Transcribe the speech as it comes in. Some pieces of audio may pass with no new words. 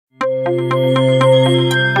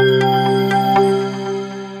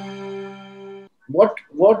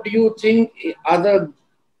What do you think are the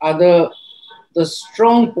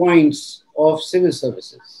strong points of civil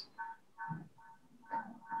services?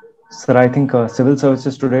 Sir, I think civil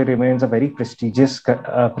services today remains a very prestigious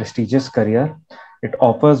career. It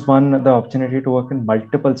offers one the opportunity to work in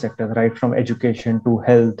multiple sectors, right from education to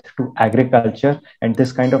health to agriculture, and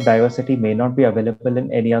this kind of diversity may not be available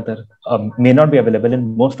in any other, may not be available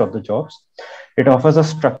in most of the jobs. It offers a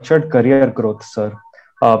structured career growth, sir.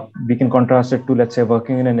 We can contrast it to, let's say,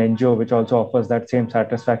 working in an NGO, which also offers that same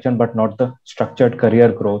satisfaction, but not the structured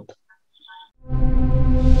career growth.